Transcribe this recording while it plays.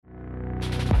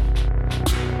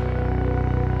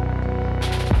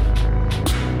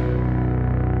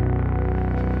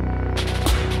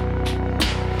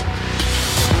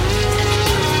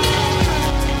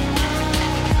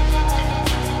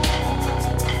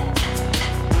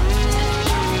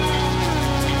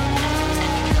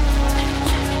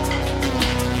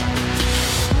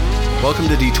Welcome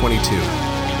to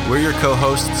D22. We're your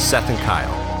co-hosts, Seth and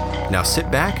Kyle. Now sit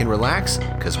back and relax,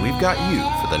 because we've got you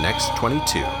for the next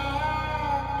 22.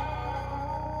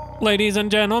 Ladies and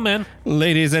gentlemen.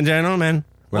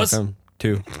 Welcome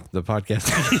to the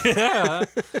podcast. Yeah.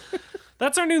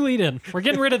 That's our new lead-in. We're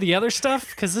getting rid of the other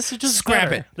stuff, because this is just Scrap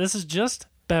better. it. This is just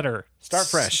better. Start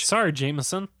fresh. Sorry,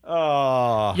 Jameson.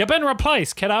 Oh, You've been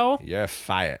replaced, kiddo. you're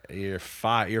fire. You're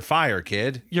fire,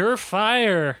 kid. You're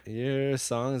fire. Your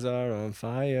songs are on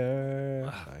fire.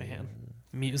 Oh, man.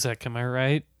 Music, am I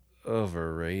right?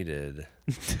 Overrated.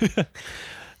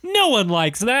 No one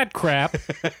likes that crap.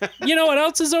 You know what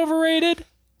else is overrated?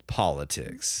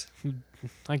 Politics.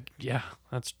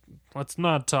 Let's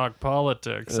not talk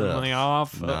politics in the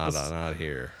office. Not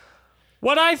here.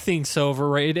 What I think's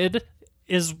overrated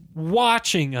is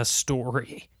watching a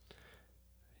story.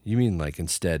 You mean like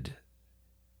instead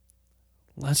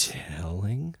Less,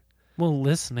 telling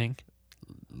listening.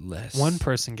 less? One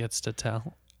person gets to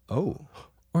tell. Oh,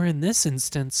 Or in this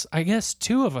instance, I guess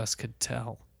two of us could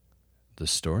tell. the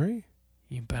story?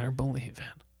 You better believe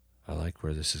it. I like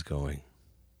where this is going.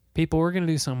 People, we're going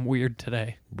to do something weird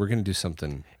today. We're going to do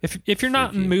something. If you're not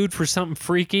in Freaky. the mood for something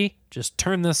freaky, just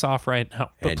turn this off right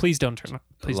now. But And- please don't turn it.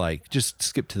 Please. Like, just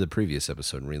skip to the previous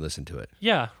episode and re-listen to it.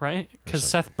 Yeah, right? Because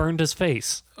Seth burned his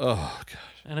face, Oh, gosh.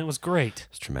 and it was great.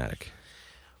 It's traumatic.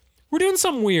 We're doing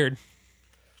something weird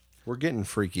We're getting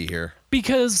freaky here.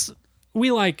 because we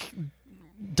like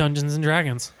Dungeons and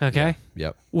Dragons, okay?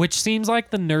 Yep. Which seems like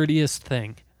the nerdiest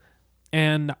thing.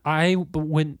 And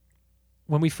when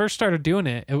we first started doing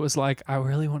it, it was like, I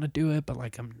really want to do it, but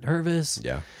like I'm nervous.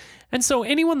 Yeah. And so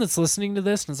anyone that's listening to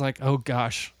this and is like, oh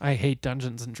gosh, I hate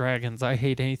Dungeons and Dragons, I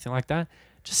hate anything like that,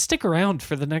 just stick around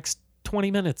for the next 20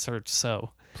 minutes or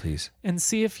so Please. and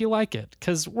see if you like it.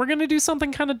 Because we're going to do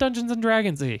something kind of Dungeons and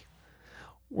Dragons-y.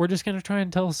 We're just going to try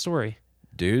and tell a story.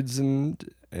 Dudes and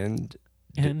And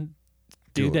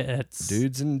do it. dudettes.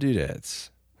 dudes and dudettes.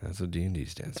 That's what D&D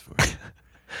stands for.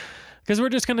 Because we're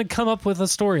just going to come up with a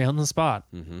story on the spot.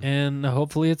 Mm-hmm. And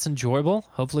hopefully it's enjoyable.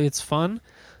 Hopefully it's fun.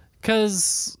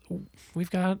 Because we've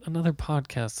got another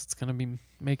podcast that's going to be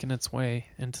making its way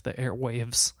into the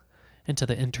airwaves, into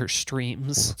the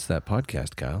interstreams. What's that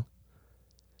podcast, Kyle?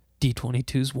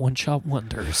 D22's One Shot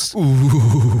Wonders.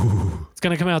 Ooh. It's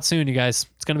going to come out soon, you guys.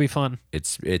 It's going to be fun.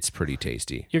 It's pretty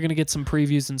tasty. You're going to get some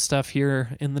previews and stuff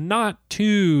here in the not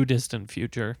too distant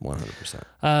future.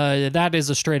 100%. That is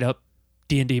a straight up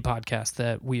D&D podcast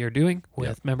that we are doing with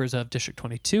Yep. members of District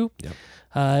 22.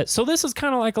 Yep. So this is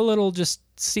kind of like a little just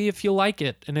see if you like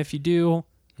it, and if you do,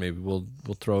 Maybe we'll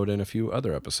throw it in a few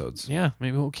other episodes. yeah,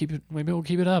 maybe we'll keep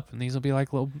it up, and these will be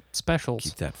like little specials.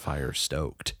 Keep that fire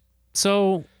stoked.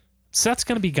 So Seth's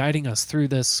going to be guiding us through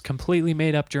this completely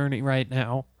made up journey right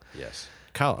now. Yes.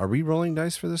 Kyle, are we rolling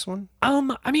dice for this one?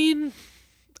 I mean,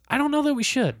 I don't know that we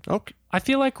should. Okay. I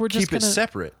feel like we're just Keep it gonna,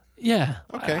 separate. yeah.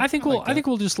 Okay, I think I we'll like I think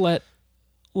we'll just let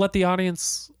the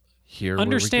audience Here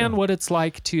understand what it's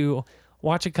like to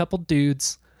watch a couple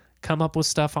dudes come up with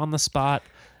stuff on the spot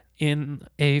in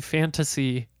a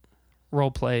fantasy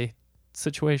roleplay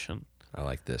situation. I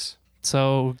like this.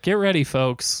 So get ready,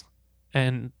 folks,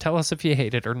 and tell us if you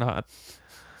hate it or not,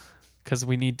 because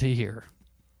we need to hear.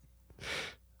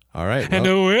 All right. And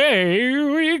well, away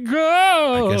we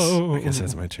go. I guess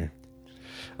that's my turn.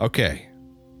 Okay.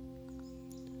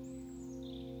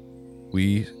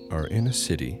 We are in a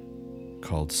city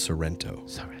called Sorrento.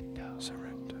 Sorrento.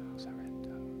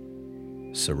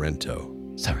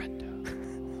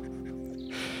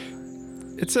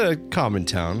 It's a common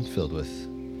town filled with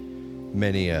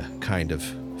many a kind of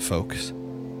folks,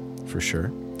 for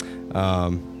sure.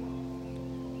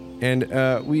 And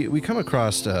we come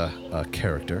across a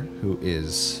character who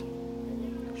is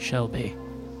Shelby,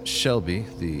 Shelby,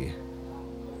 the...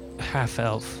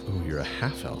 half-elf. Oh, you're a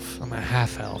half-elf. I'm a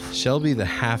half-elf. Shelby the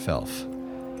half-elf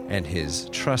and his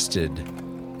trusted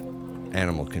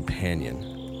animal companion,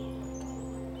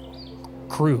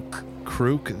 Krook.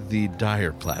 Krook the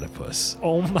dire platypus.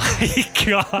 Oh my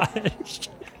gosh.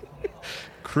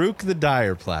 Krook the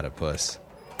dire platypus.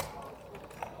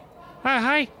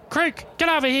 Hi, Krook. Get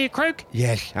over here, Krook.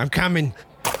 Yes, I'm coming.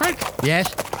 Krook,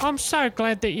 Yes? I'm so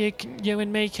glad that you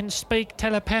and me can speak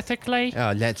telepathically.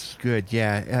 Oh, that's good,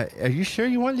 yeah. Are you sure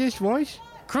you want this voice?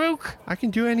 Krook, I can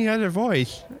do any other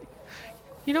voice.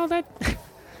 you know that...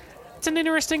 It's an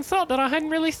interesting thought that I hadn't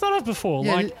really thought of before.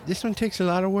 Yeah, Like this one takes a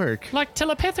lot of work.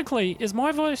 telepathically, is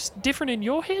my voice different in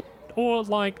your head? Or,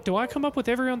 like, do I come up with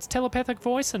everyone's telepathic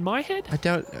voice in my head? I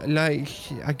don't, like,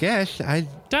 I guess,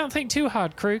 Don't think too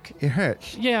hard, Krook. it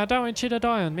hurts. Yeah, I don't want you to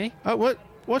die on me. Oh,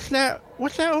 what's that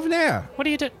over there? What are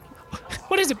you doing?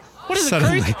 What is it? What is it,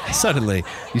 Kruk? Suddenly,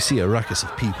 you see a ruckus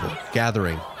of people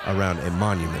gathering around a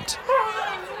monument.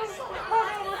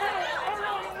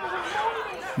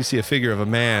 You see a figure of a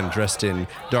man dressed in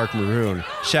dark maroon,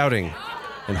 shouting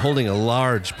and holding a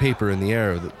large paper in the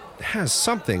air that has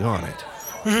something on it.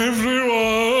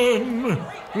 Everyone,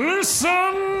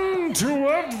 listen to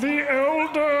what the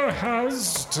elder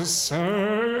has to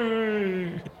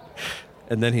say.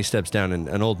 And then he steps down, and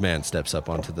an old man steps up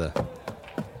onto the...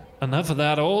 Enough of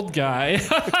that old guy.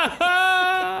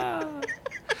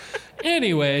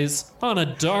 Anyways, on a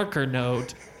darker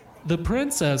note, the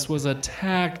princess was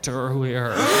attacked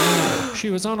earlier. She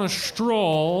was on a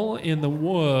stroll in the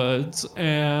woods,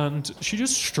 and she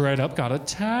just straight up got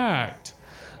attacked.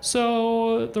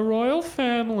 So the royal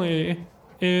family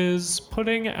is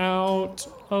putting out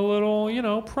a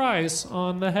little, price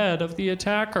on the head of the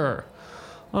attacker.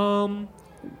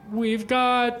 We've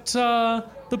got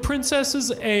the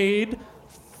princess's aide,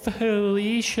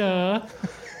 Felicia,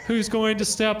 who's going to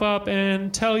step up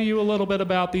and tell you a little bit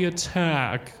about the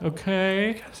attack,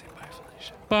 okay? Gotta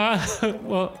say bye, Felicia.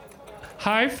 Well,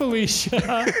 hi,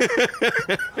 Felicia.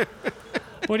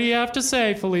 What do you have to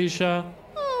say, Felicia?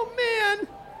 Oh, man.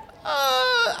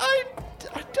 I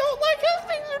don't like how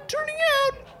things are turning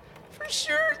out. For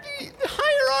sure, the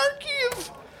hierarchy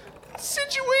of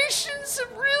situations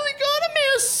have really gone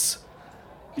amiss.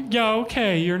 Yeah,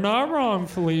 okay, you're not wrong,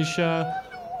 Felicia.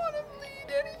 I don't want to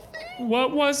lead anything.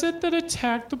 What was it that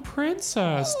attacked the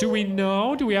princess? Do we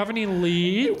know? Do we have any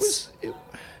leads?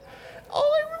 All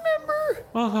I remember is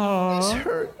Uh-huh.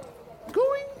 her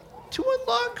going to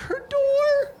unlock her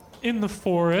door. In the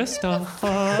forest,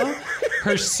 uh-huh.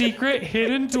 Her secret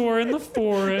hidden door in the And the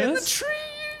forest. tree,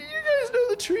 you guys know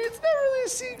the tree. It's not really a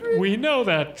secret. We know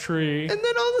that tree. And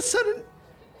then all of a sudden,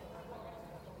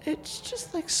 it's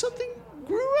just like something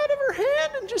grew out of her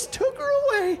hand and just took her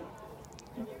away.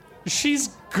 She's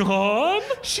gone?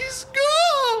 She's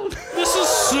gone. This is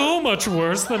so much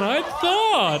worse than I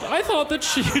thought. I thought that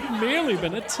she had merely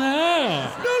been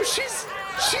attacked. No, she's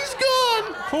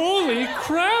gone. Holy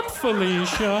crap,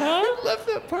 Felicia. Left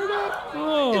that part out.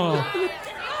 Oh,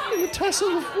 In the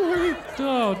tussle before you.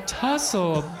 oh,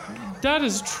 tussle. That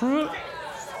is true.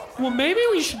 Well, maybe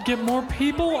we should get more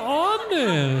people on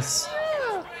this.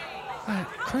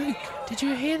 Craig, did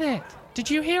you hear that? Did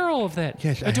you hear all of that?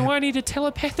 Yes, Or do I need to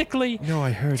telepathically... No,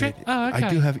 I heard it. Oh, okay. I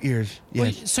do have ears. Well,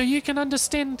 Yes. so you can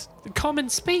understand common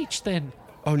speech then?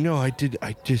 Oh no, I did.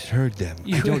 I just heard them. I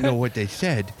You don't know heard- what they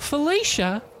said.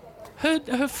 Felicia,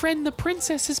 her friend the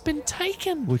princess has been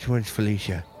taken. Which one's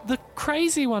Felicia? The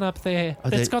crazy one up there Oh,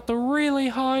 that's the- got the really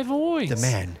high voice. The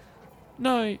man.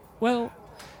 No, well,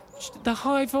 the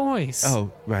high voice.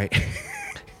 Oh, right.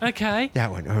 Okay.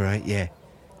 That one. All right. Yeah.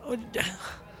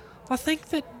 I think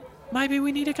that maybe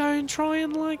we need to go and try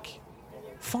and,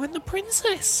 find the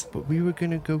princess. But we were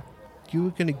gonna go. You were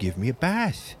gonna give me a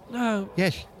bath. No,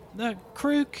 Yes. no,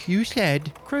 Kruk, You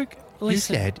said. listen. You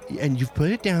said, and you've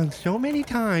put it down so many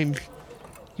times.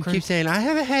 You keep saying I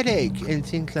have a headache and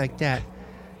things like that.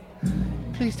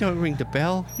 Please don't ring the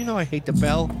bell. You know I hate the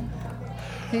bell.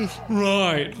 Please.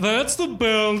 Right, that's the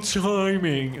bell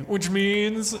chiming, which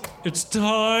means it's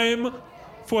time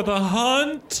for the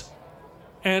hunt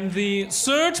and the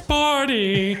search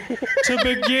party to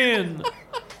begin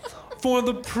for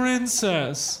the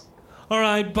princess. All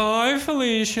right, bye,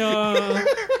 Felicia.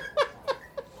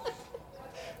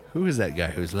 Who is that guy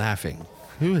who's laughing?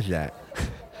 Who is that?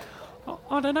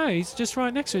 I don't know. He's just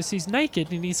right next to us. He's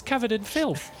naked and he's covered in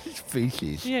filth. It's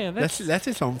feces. Yeah, that's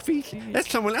his own feces. That's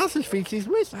someone else's feces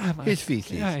with his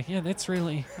feces. Yeah,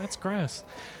 that's gross.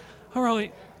 All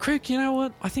right, Kruk, you know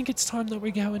what? I think it's time that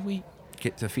we go and we...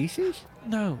 Get the feces?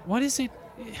 No, what is it?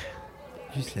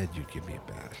 You said you'd give me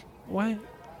a bath. Why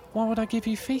would I give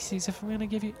you feces if I'm going to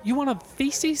give you... You want a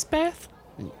feces bath?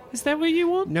 Is that what you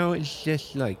want? No, it's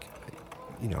just like,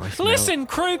 I smell. Listen,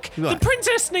 Kruk, the What?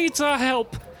 princess needs our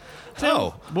help.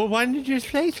 Oh, well, why didn't you just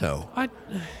say so? I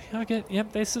get...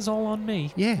 Yep, this is all on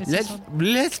me. Yeah, This is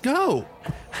let's go.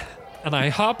 And I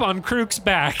hop on Kruk's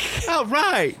back. All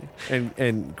right. And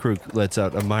Kruk lets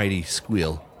out a mighty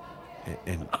squeal.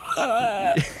 And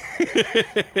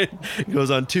goes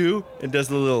on two and does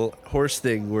the little horse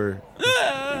thing where...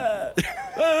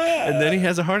 and then he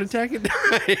has a heart attack and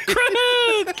dies.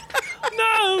 Kruk!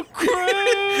 No,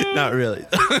 Kruk! Not really.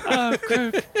 Oh,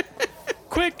 Kruk.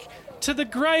 Quick, to the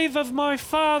grave of my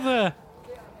father.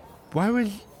 Why was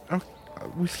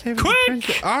we saving Quick! the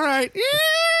princess? All right.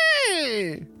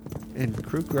 Yeah. And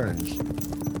Kruk runs.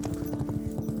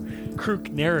 Kruk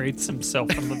narrates himself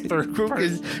in the third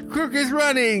person. Kruk is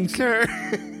running, sir.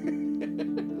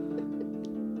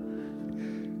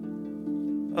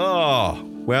 Oh,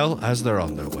 Well, as they're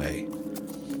on their way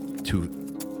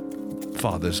to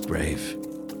Father's grave,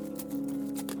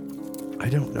 I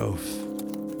don't know if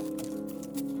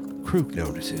Krook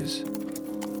notices,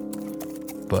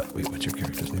 but wait, what's your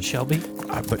character's name? Shelby?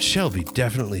 But Shelby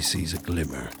definitely sees a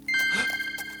glimmer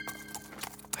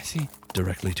I see.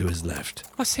 directly to his left.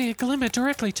 I see a glimmer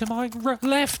directly to my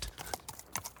left.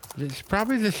 It's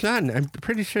probably the sun. I'm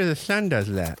pretty sure the sun does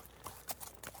that.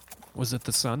 Was it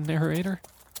the sun, narrator?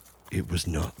 It was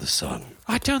not the sun.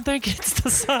 I don't think it's the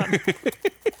sun.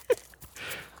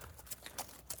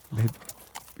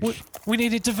 we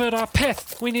need to divert our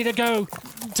path. We need to go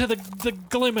to the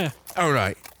glimmer. All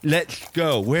right, let's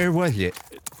go. Where was it?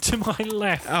 To my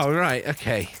left. All right,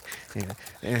 okay.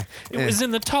 It was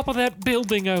in the top of that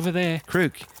building over there.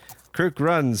 Krook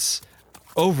runs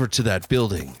over to that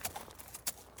building.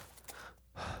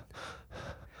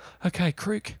 Okay,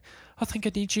 Krook. I think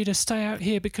I need you to stay out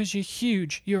here because you're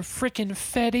huge. You're a freaking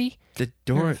fatty. The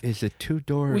door is a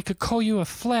two-door. We could call you a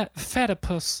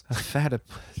fatipus. A fatipus.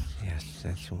 Yes,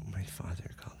 that's what my father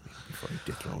called me before he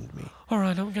dethroned me. All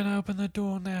right, I'm going to open the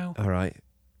door now. All right.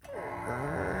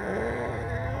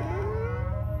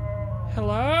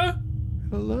 Hello?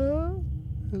 Hello?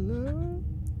 Hello?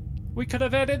 We could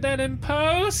have edited that in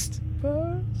post.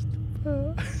 Post.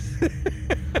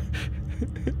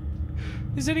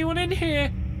 Is anyone in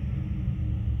here?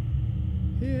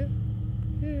 Here.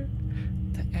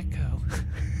 The echo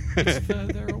is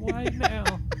further away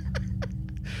now.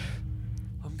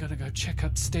 I'm gonna go check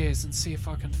upstairs and see if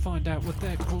I can find out what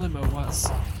that glimmer was.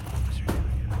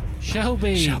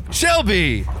 Shelby!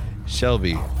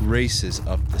 Shelby races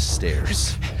up the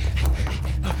stairs.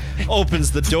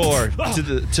 Opens the door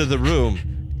to the room.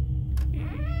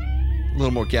 A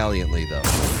little more gallantly though.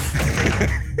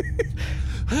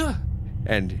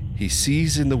 And he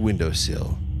sees in the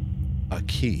windowsill a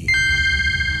key.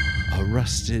 A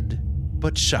rusted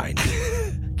but shiny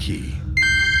key.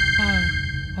 Oh,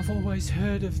 I've always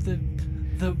heard of the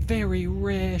very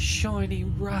rare shiny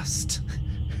rust.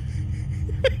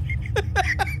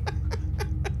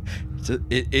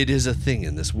 It is a thing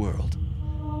in this world.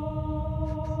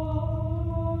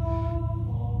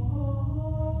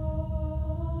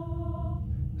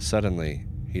 Suddenly,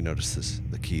 he notices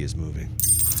the key is moving.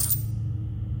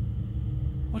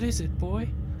 What is it, boy?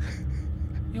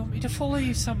 You want me to follow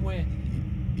you somewhere?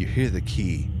 You hear the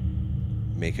key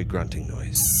make a grunting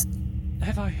noise.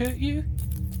 Have I hurt you?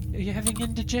 Are you having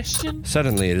indigestion?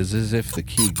 Suddenly, it is as if the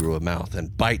key grew a mouth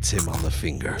and bites him on the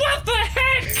finger. What the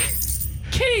heck?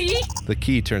 Key? The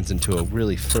key turns into a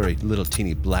really furry little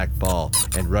teeny black ball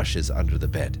and rushes under the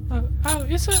bed. Oh,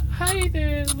 is it? Hey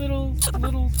there, little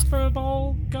fur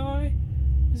ball guy.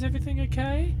 Is everything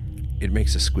okay? It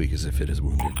makes a squeak as if it is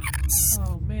wounded.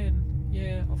 Oh man,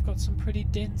 yeah, I've got some pretty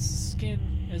dense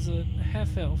skin as a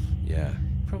half elf. Yeah.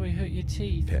 Probably hurt your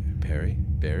teeth. Barry?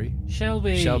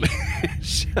 Shelby.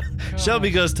 Shelby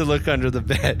goes to look under the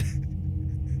bed.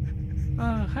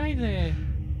 Oh, hey there.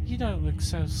 You don't look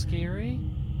so scary.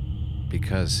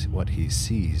 Because what he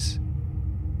sees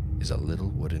is a little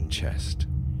wooden chest.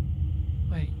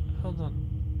 Wait, hold on.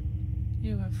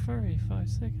 You were furry 5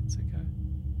 seconds ago.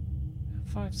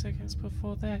 5 seconds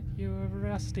before that, you were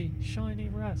rusty, shiny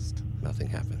rust. Nothing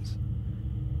happens.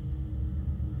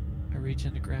 I reach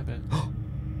in to grab it.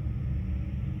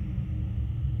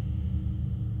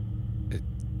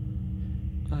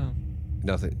 Oh,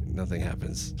 Nothing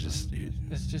happens.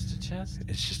 it's just a chest?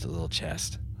 It's just a little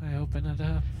chest. I open it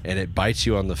up. And it bites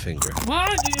you on the finger.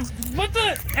 What? What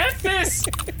the F this?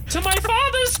 To my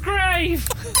father's grave!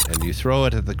 And you throw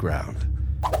it at the ground.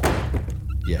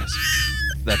 Yes.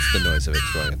 That's the noise of it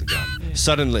throwing at the ground. Yeah.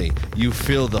 Suddenly, you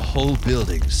feel the whole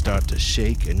building start to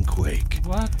shake and quake.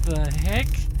 What the heck?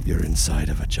 You're inside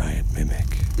of a giant mimic.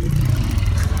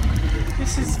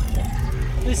 This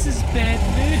is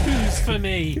bad news for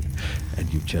me.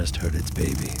 And you just heard its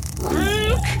baby.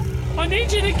 Krook! I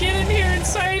need you to get in here and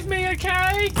save me,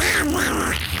 okay?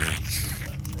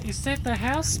 Is that the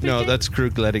house speaking? No, that's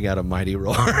Krook letting out a mighty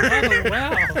roar. Oh,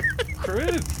 wow.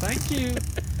 Krook, thank you.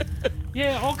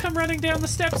 Yeah, I'll come running down the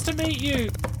steps to meet you.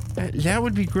 That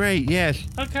would be great, yes.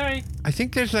 Okay. I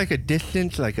think there's like a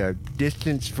distance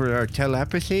for our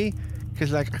telepathy.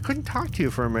 Because, I couldn't talk to you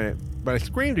for a minute, but I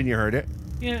screamed and you heard it.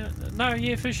 Yeah, no,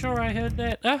 yeah, for sure I heard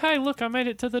that. Oh, hey, look, I made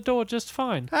it to the door just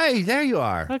fine. Hey, there you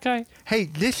are. Okay. Hey,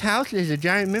 this house is a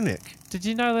giant mimic. Did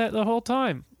you know that the whole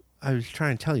time? I was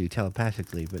trying to tell you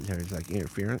telepathically, but there's,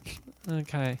 interference.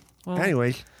 Okay. Well,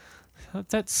 Anyways,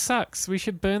 that sucks. We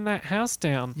should burn that house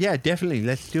down. yeah, definitely.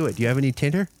 Let's do it. Do you have any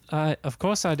tinder? Of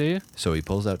course I do. So he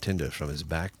pulls out tinder from his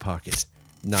back pocket.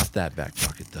 Not that back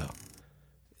pocket, though.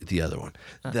 the other one.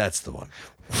 That's the one.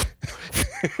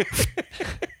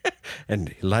 And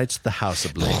he lights the house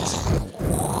ablaze.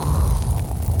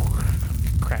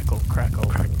 Crackle,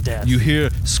 death. You hear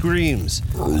screams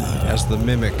as the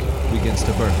mimic begins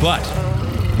to burn, but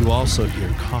you also hear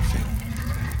coughing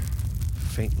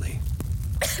faintly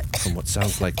from what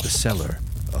sounds like the cellar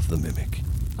of the mimic.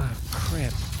 Oh,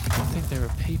 crap. I think there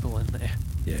are people in there.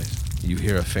 Yes, you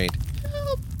hear a faint.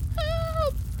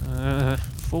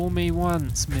 Fool me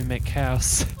once, Mimic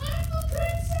House.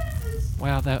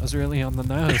 Wow, that was really on the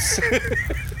nose.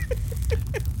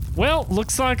 Well,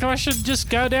 looks like I should just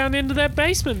go down into that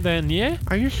basement then, yeah?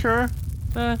 Are you sure?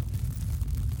 Yeah,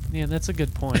 that's a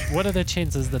good point. What are the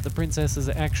chances that the princess is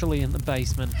actually in the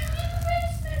basement?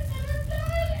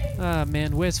 Ah,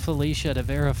 man, where's Felicia to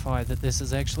verify that this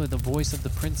is actually the voice of the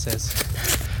princess?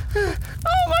 Oh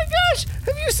my gosh!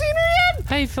 Have you seen her yet?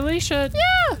 Hey, Felicia.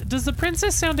 Yeah! Does the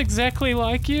princess sound exactly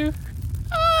like you?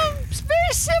 It's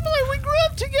very similar. We grew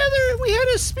up together and we had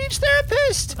a speech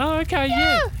therapist. Oh, okay,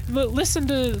 yeah. Listen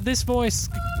to this voice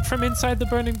from inside the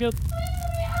burning building.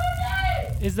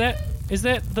 Is that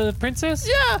the princess?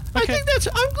 Yeah, I Okay. think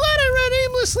I'm glad I ran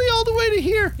aimlessly all the way to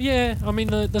here. Yeah, I mean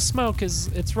the smoke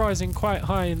it's rising quite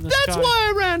high in the sky. That's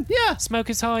why I ran. Yeah. Smoke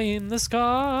is high in the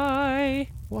sky.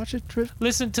 Watch it drift.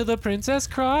 Listen to the princess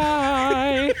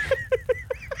cry.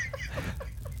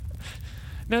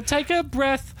 Now take a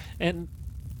breath and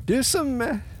Do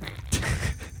some.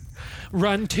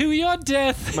 run to your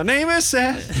death. My name is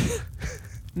Seth.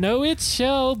 No, it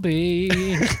shall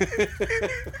be.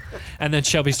 And then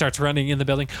Shelby starts running in the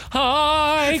building.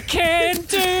 I can't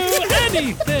do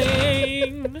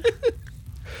anything.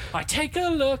 I take a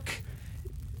look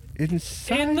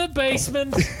Inside. in the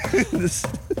basement. This-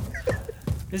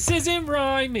 This isn't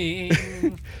rhyming.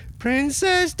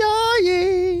 Princess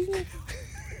dying.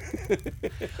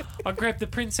 I grab the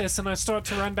princess and I start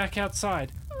to run back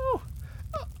outside.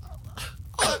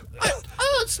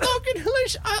 Smoke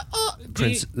inhalation.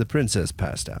 The princess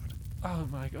passed out. Oh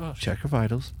my gosh. Check her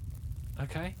vitals.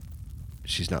 Okay.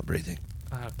 She's not breathing.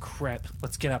 Oh crap.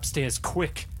 Let's get upstairs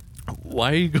quick.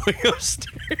 Why are you going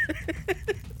upstairs?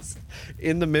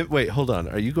 In the wait, hold on.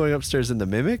 Are you going upstairs in the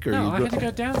mimic, or No, you I had to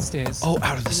go downstairs. Oh,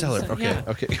 out of the cellar. Okay, Yeah.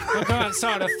 okay. I go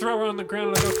outside, I throw her on the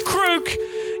ground and I go, Crook!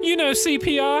 You know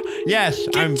CPR. Yes,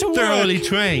 I'm to thoroughly work.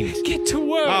 trained. Get to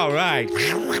work. All right.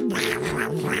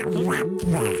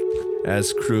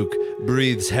 As Krook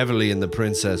breathes heavily in the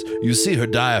princess, you see her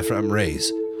diaphragm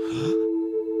raise.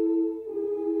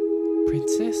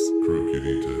 Princess? Crook, you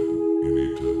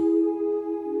need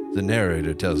to The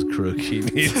narrator tells Krook he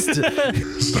needs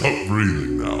to. stop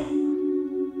breathing now.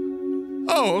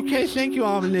 Oh, okay. Thank you,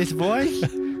 ominous voice.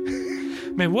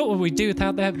 Man, what would we do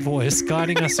without that voice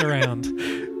guiding us around?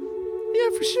 Yeah,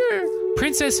 for sure.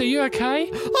 Princess, are you okay?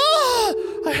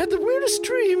 Oh, I had the weirdest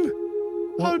dream.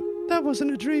 Oh, that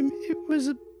wasn't a dream. It was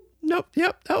a. Nope.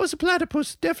 Yep, that was a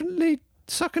platypus. Definitely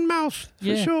sucking mouth for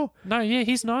Yeah. sure. No, yeah,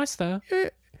 he's nice though.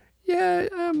 Yeah.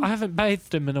 I haven't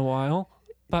bathed him in a while,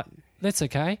 but that's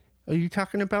okay. Are you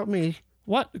talking about me?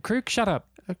 What? Crook, shut up.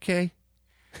 Okay.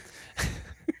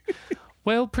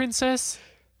 Well, Princess,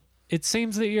 it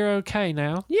seems that you're okay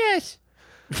now. Yes.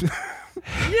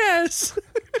 Yes.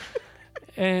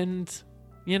 And,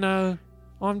 you know,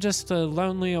 I'm just a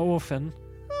lonely orphan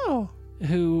Oh.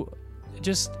 who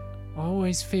just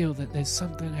always feel that there's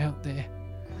something out there,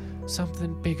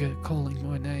 something bigger calling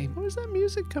my name, Where's that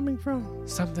music coming from?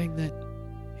 something that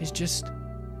is just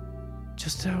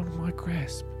out of my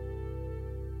grasp.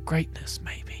 Greatness,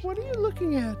 maybe. What are you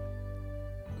looking at?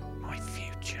 My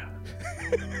future.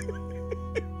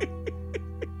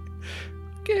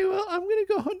 Okay, well, I'm gonna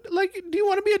go. Like, do you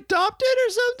want to be adopted or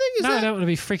something? Is No, I that? don't want to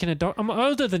be freaking adult. I'm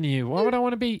older than you. Why would I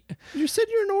want to be You said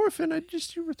you're an orphan.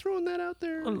 You were throwing that out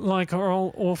there. like are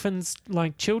all orphans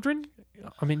like children?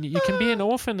 I mean, you can be an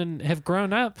orphan and have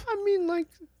grown up. I mean, like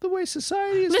the way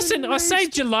society is. Listen, I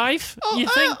saved your life. Oh, You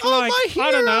think my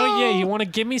I don't know, yeah, hero. you want to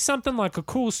give me something like a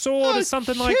cool sword or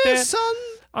something like kiss that?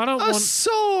 on I don't a want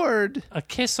sword. a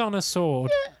kiss on a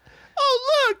sword.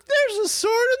 Oh, look, there's a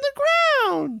sword in the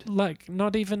ground. Like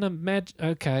not even a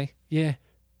okay, yeah.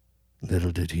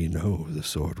 Little did he know the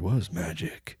sword was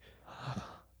magic.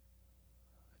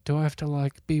 Do I have to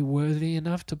like be worthy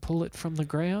enough to pull it from the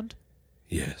ground?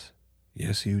 Yes.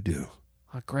 Yes, you do.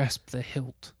 I grasp the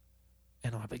hilt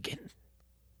and I begin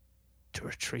to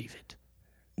retrieve it.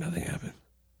 Nothing happened.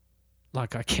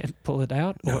 Like I can't pull it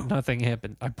out or No. nothing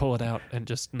happened. I pull it out and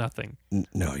just nothing.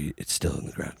 No, it's still in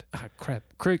the ground. Ah, crap.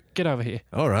 Crook, get over here.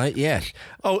 All right. Yes.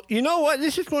 Oh, you know what?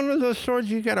 This is one of those swords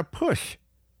you gotta push.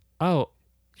 Oh,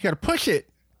 You gotta push it.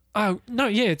 Oh, no,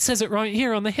 yeah, it says it right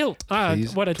here on the hilt.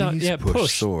 Please, what I done. please Yeah,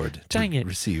 push sword to Dang it.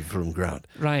 receive from ground.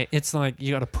 Right, it's like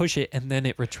you got to push it and then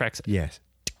it retracts it. Yes.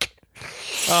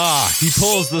 Ah, he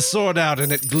pulls the sword out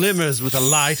and it glimmers with a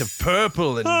light of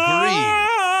purple and green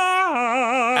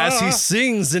as he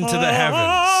sings into the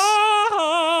heavens.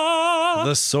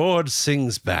 The sword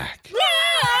sings back.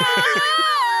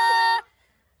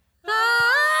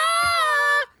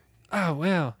 Oh,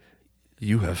 wow.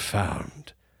 You have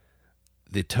found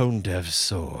the Tone Dev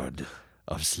sword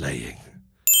of slaying.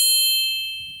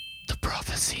 The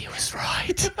prophecy was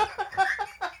right.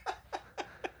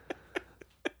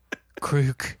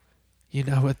 Krook, you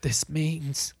know what this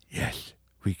means? Yes,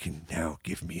 we can now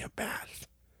give me a bath.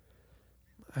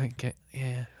 Okay,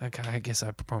 yeah, okay, I guess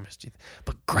I promised you.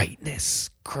 But greatness,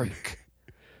 Krook.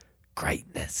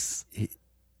 Greatness.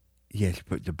 Yes,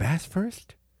 but the bath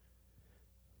first?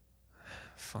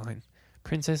 Fine.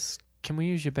 Princess, can we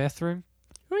use your bathroom?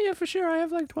 Oh, yeah, for sure. I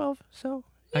have like 12, so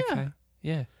yeah. Okay,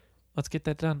 yeah. Let's get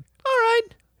that done. All right.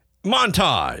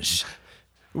 Montage.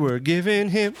 We're giving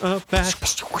him a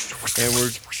bath, and we're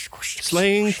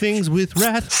slaying things with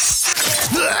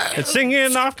wrath, and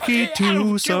singing off key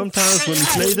too. Sometimes when we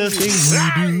slay the things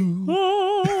we do.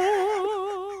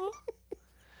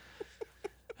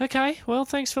 Okay, well,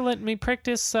 thanks for letting me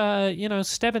practice,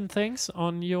 stabbing things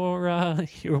on your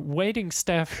waiting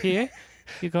staff here.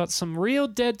 You got some real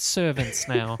dead servants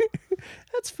now.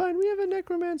 That's fine. We have a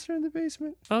necromancer in the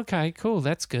basement. Okay, cool.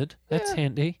 That's good. That's Yeah.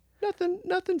 handy.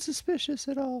 Nothing suspicious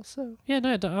at all, so. Yeah,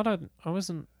 no, I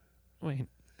wasn't. Wait.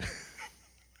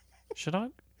 Should I?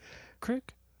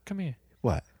 Crick, come here.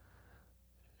 What?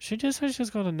 She just said she's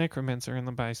got a necromancer in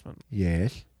the basement.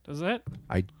 Yes. Does that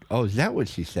Is that what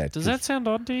she said? does that sound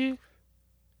odd to you?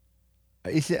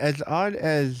 Is it as odd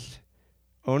as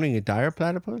owning a dire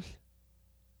platypus?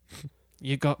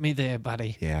 You got me there,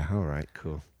 buddy. Yeah, all right,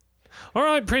 cool. All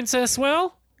right, princess.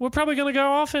 Well, we're probably gonna go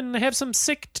off and have some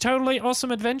sick, totally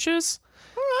awesome adventures.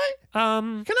 All right.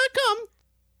 Can I come?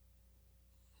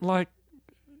 Like,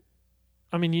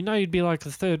 I mean, you'd be like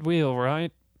the third wheel,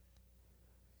 right?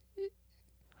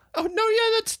 Oh, no,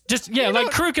 yeah, that's...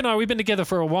 Like Krook and I, we've been together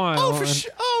for a while. Oh, for and-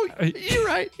 sure. Oh, you're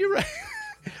right.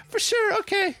 For sure,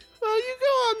 okay. Well, you go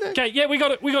on then. Okay, yeah, we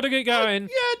got to get going.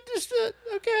 Yeah, just,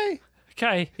 okay.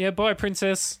 Okay, yeah, bye,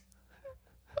 princess.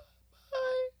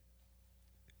 Bye.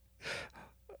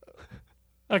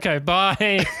 Okay,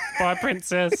 bye. Bye,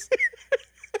 princess.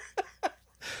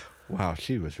 Wow,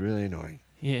 she was really annoying.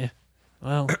 Yeah.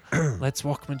 Well, let's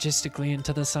walk majestically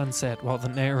into the sunset while the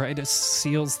narrator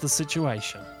seals the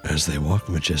situation. As they walk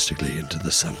majestically into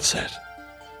the sunset,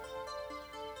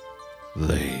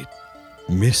 they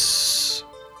miss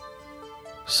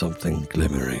something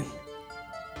glimmering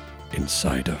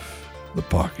inside of the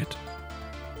pocket.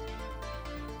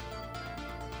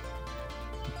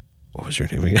 What was your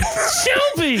name again?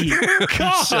 Shelby!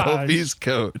 Gosh! Shelby's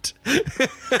coat.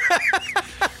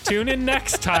 Tune in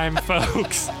next time,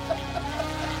 folks.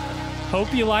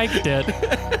 Hope you liked it.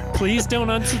 Please don't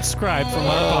unsubscribe from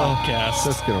our podcast.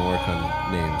 That's going to work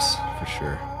on names for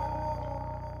sure.